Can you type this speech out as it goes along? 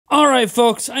All right,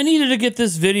 folks, I needed to get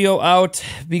this video out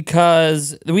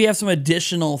because we have some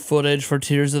additional footage for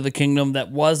Tears of the Kingdom that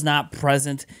was not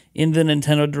present in the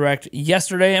Nintendo Direct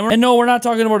yesterday. And no, we're not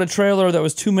talking about a trailer that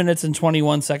was 2 minutes and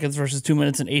 21 seconds versus 2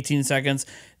 minutes and 18 seconds.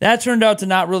 That turned out to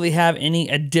not really have any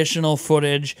additional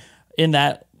footage in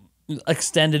that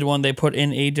extended one they put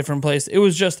in a different place. It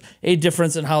was just a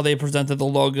difference in how they presented the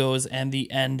logos and the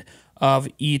end of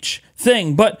each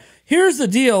thing. But here's the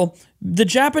deal. The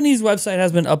Japanese website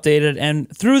has been updated,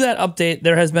 and through that update,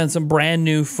 there has been some brand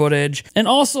new footage. And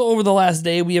also over the last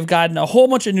day, we have gotten a whole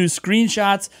bunch of new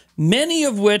screenshots, many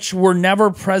of which were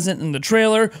never present in the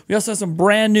trailer. We also have some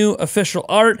brand new official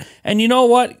art. And you know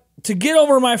what? To get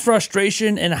over my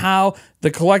frustration and how the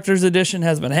collector's edition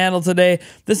has been handled today,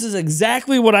 this is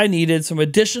exactly what I needed, some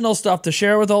additional stuff to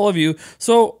share with all of you.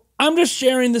 So I'm just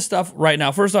sharing this stuff right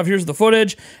now. First off, here's the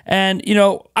footage. And, you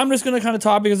know, I'm just going to kind of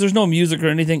talk because there's no music or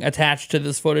anything attached to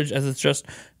this footage, as it's just,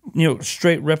 you know,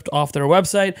 straight ripped off their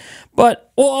website.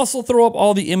 But we'll also throw up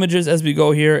all the images as we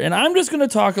go here. And I'm just going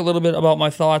to talk a little bit about my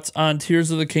thoughts on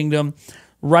Tears of the Kingdom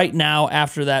right now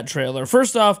after that trailer.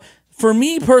 First off, for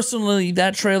me personally,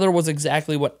 that trailer was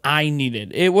exactly what I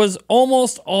needed. It was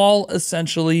almost all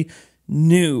essentially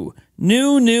new. New.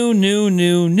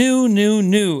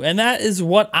 And that is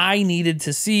what I needed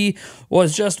to see,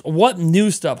 was just what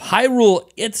new stuff. Hyrule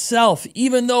itself,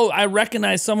 even though I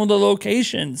recognize some of the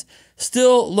locations,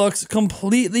 still looks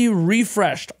completely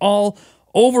refreshed all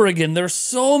over again. There's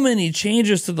so many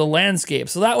changes to the landscape.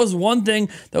 So that was one thing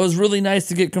that was really nice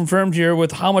to get confirmed here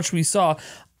with how much we saw.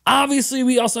 Obviously,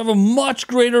 we also have a much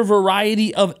greater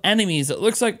variety of enemies. It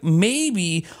looks like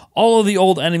maybe all of the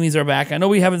old enemies are back. I know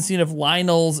we haven't seen if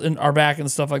Lionel's are back and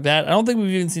stuff like that. I don't think we've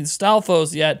even seen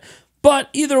Stalfos yet. But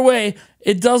either way,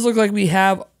 it does look like we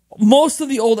have most of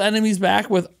the old enemies back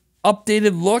with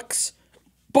updated looks.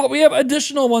 But we have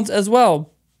additional ones as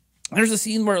well. There's a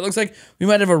scene where it looks like we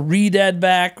might have a Re-Dead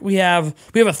back. We have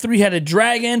a three-headed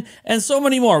dragon and so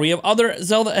many more. We have other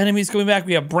Zelda enemies coming back.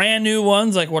 We have brand new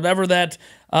ones, like whatever that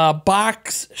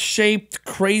box-shaped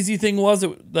crazy thing was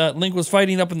that Link was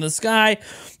fighting up in the sky.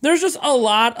 There's just a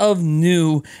lot of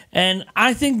new, and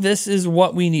I think this is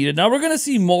what we needed. Now, we're going to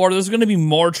see more. There's going to be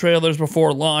more trailers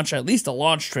before launch, at least a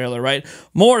launch trailer, right?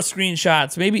 More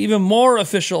screenshots, maybe even more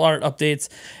official art updates.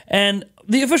 And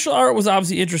the official art was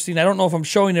obviously interesting. I don't know if I'm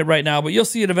showing it right now, but you'll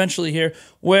see it eventually here,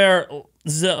 where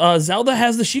Zelda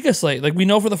has the Sheikah Slate. Like, we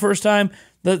know for the first time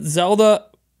that Zelda,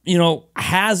 you know,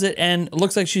 has it and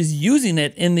looks like she's using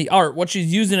it in the art. What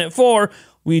she's using it for,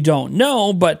 we don't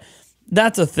know, but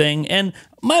that's a thing. And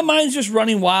my mind's just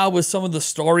running wild with some of the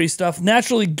story stuff.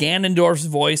 Naturally, Ganondorf's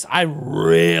voice. I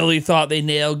really thought they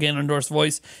nailed Ganondorf's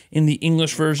voice in the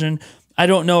English version. I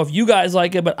don't know if you guys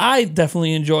like it, but I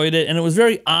definitely enjoyed it. And it was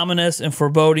very ominous and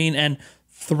foreboding and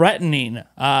threatening,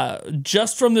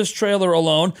 just from this trailer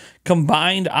alone,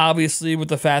 combined obviously with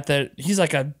the fact that he's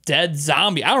like a dead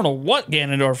zombie. I don't know what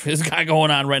Ganondorf has got going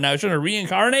on right now. He's trying to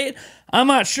reincarnate? I'm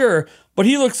not sure, but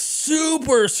he looks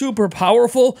super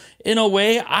powerful in a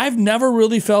way I've never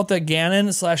really felt that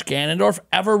Ganon/Ganondorf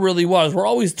ever really was. We're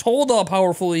always told how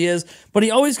powerful he is, but he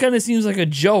always kind of seems like a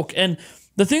joke. And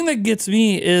the thing that gets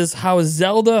me is how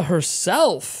Zelda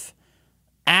herself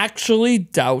actually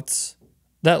doubts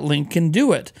that Link can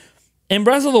do it. In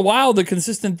Breath of the Wild, the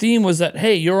consistent theme was that,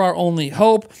 hey, you're our only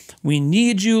hope. We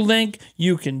need you, Link.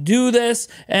 You can do this.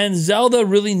 And Zelda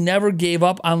really never gave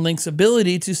up on Link's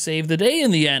ability to save the day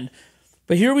in the end.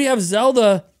 But here we have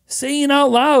Zelda saying out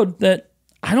loud that,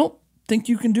 I don't think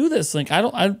you can do this, Link.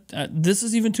 This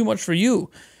is even too much for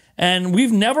you. And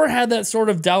we've never had that sort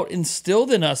of doubt instilled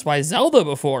in us by Zelda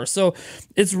before. So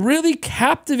it's really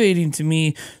captivating to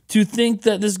me to think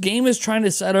that this game is trying to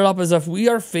set it up as if we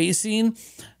are facing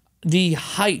the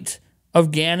height of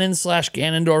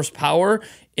Ganon/Ganondorf's power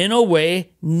in a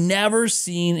way never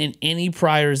seen in any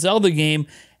prior Zelda game,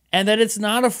 and that it's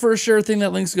not a for sure thing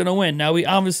that Link's going to win. Now, we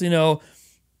obviously know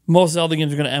most Zelda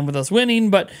games are going to end with us winning,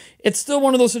 but it's still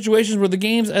one of those situations where the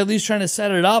game's at least trying to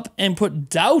set it up and put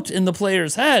doubt in the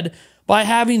player's head by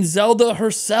having Zelda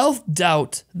herself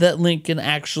doubt that Link can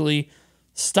actually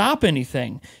stop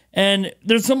anything. And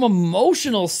there's some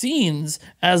emotional scenes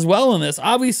as well in this.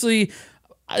 Obviously,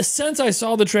 since I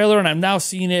saw the trailer and I've now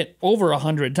seen it over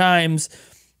 100 times,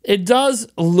 it does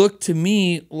look to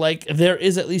me like there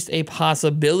is at least a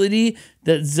possibility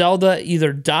that Zelda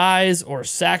either dies or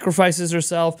sacrifices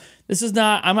herself.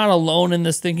 I'm not alone in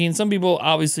this thinking. Some people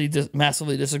obviously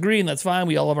massively disagree, and that's fine.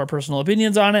 We all have our personal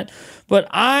opinions on it. But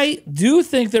I do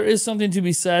think there is something to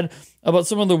be said about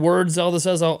some of the words Zelda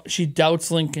says. Oh, she doubts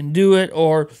Link can do it,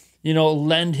 or, you know,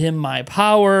 lend him my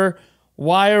power.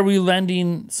 Why are we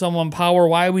lending someone power?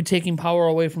 Why are we taking power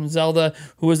away from Zelda,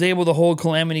 who was able to hold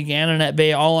Calamity Ganon at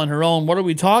bay all on her own? What are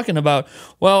we talking about?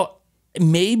 Well,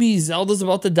 maybe Zelda's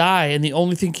about to die, and the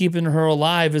only thing keeping her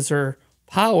alive is her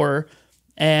power,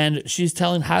 and she's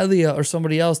telling Hylia or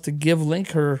somebody else to give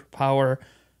Link her power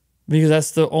because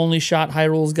that's the only shot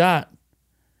Hyrule's got.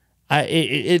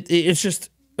 It's just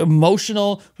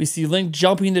emotional. We see Link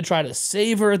jumping to try to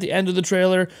save her at the end of the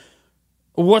trailer.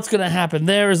 What's going to happen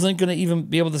there? Is Link going to even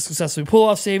be able to successfully pull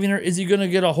off saving her? Is he going to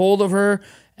get a hold of her?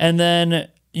 And then,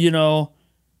 you know,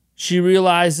 she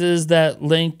realizes that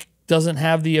Link doesn't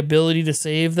have the ability to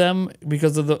save them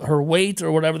because of her weight or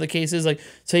whatever the case is. Like,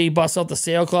 say he busts out the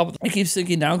sail club. It keeps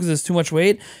sinking down because it's too much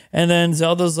weight. And then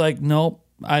Zelda's like, nope,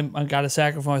 I got to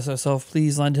sacrifice myself.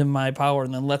 Please lend him my power,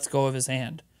 and then lets go of his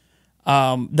hand.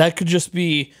 That could just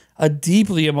be a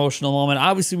deeply emotional moment.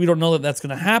 Obviously, we don't know that that's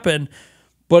going to happen,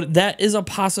 but that is a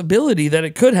possibility that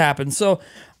it could happen. So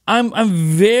I'm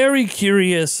very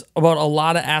curious about a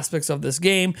lot of aspects of this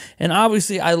game. And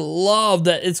obviously, I love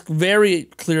that it's very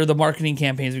clear the marketing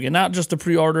campaigns we get, not just the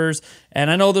pre-orders.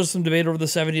 And I know there's some debate over the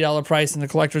 $70 price and the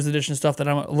collector's edition stuff that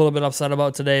I'm a little bit upset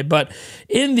about today. But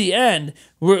in the end,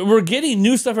 we're getting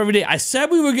new stuff every day. I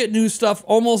said we would get new stuff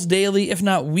almost daily, if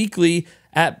not weekly,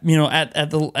 at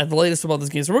the latest about this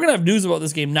game. So we're gonna have news about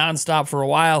this game nonstop for a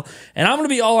while, and I'm gonna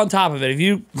be all on top of it. If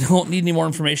you don't need any more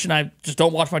information, I just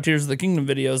don't watch my Tears of the Kingdom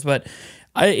videos, but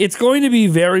it's going to be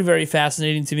very, very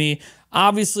fascinating to me.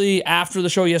 Obviously, after the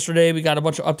show yesterday, we got a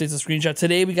bunch of updates and screenshots.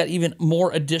 Today, we got even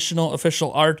more additional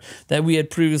official art that we had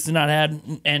previously not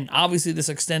had. And obviously, this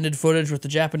extended footage with the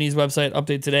Japanese website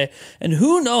update today. And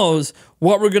who knows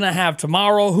what we're going to have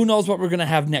tomorrow? Who knows what we're going to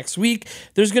have next week?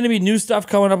 There's going to be new stuff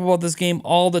coming up about this game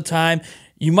all the time.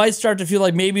 You might start to feel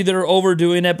like maybe they're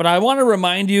overdoing it, but I want to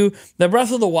remind you that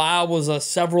Breath of the Wild was a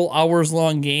several hours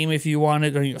long game if you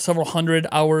wanted, or several hundred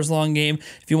hours long game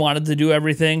if you wanted to do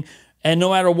everything. And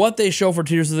no matter what they show for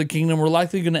Tears of the Kingdom, we're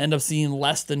likely going to end up seeing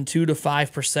less than 2 to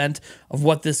 5% of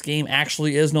what this game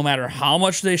actually is, no matter how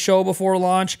much they show before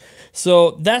launch.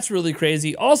 So that's really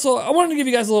crazy. Also, I wanted to give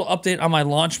you guys a little update on my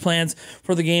launch plans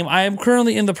for the game. I am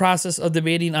currently in the process of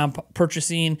debating on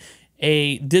purchasing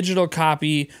a digital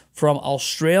copy from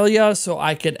Australia so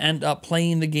I could end up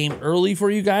playing the game early for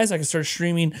you guys. I can start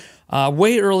streaming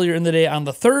way earlier in the day on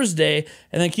the Thursday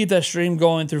and then keep that stream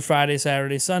going through Friday,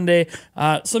 Saturday, Sunday.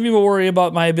 Some people worry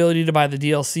about my ability to buy the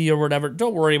DLC or whatever.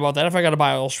 Don't worry about that. If I got to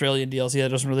buy Australian DLC, that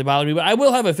doesn't really bother me. But I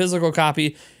will have a physical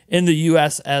copy in the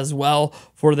US as well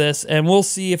for this, and we'll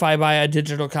see if I buy a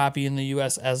digital copy in the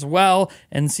US as well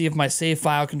and see if my save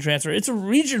file can transfer. It's a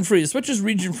region-free. The Switch is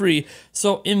region-free,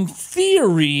 so in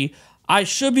theory, I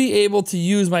should be able to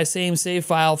use my same save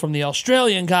file from the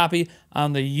Australian copy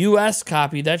on the US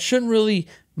copy. That shouldn't really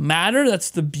matter. That's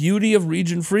the beauty of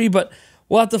region-free, but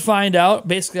we'll have to find out.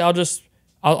 Basically,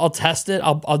 I'll test it.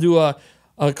 I'll do a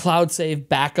cloud save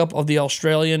backup of the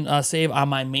Australian save on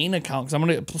my main account, because I'm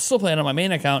going to still play it on my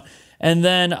main account, and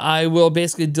then I will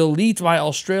basically delete my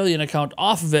Australian account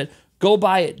off of it, go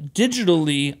buy it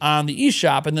digitally on the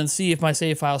eShop, and then see if my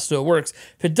save file still works.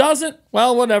 If it doesn't,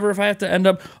 well, whatever. If I have to end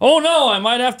up, oh no, I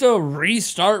might have to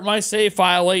restart my save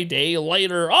file a day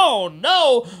later. Oh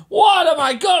no, what am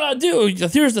I gonna do?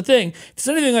 Here's the thing. If it's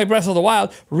anything like Breath of the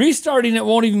Wild, restarting it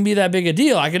won't even be that big a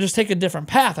deal. I can just take a different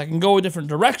path. I can go a different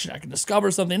direction. I can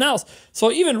discover something else.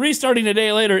 So even restarting a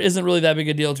day later isn't really that big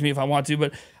a deal to me if I want to,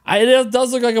 but it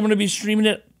does look like I'm gonna be streaming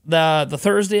it the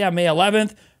Thursday on May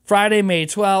 11th, Friday, May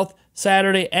 12th,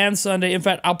 Saturday and Sunday. In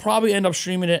fact, I'll probably end up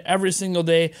streaming it every single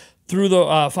day through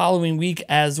the following week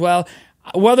as well.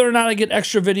 Whether or not I get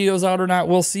extra videos out or not,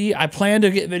 we'll see. I plan to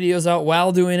get videos out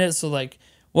while doing it, so like,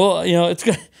 well, you know, it's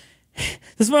good.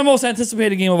 This is my most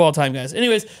anticipated game of all time, guys.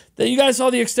 Anyways, you guys saw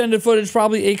the extended footage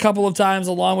probably a couple of times,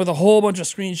 along with a whole bunch of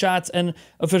screenshots and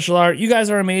official art. You guys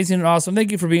are amazing and awesome.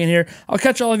 Thank you for being here. I'll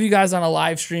catch all of you guys on a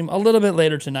live stream a little bit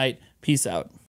later tonight. Peace out.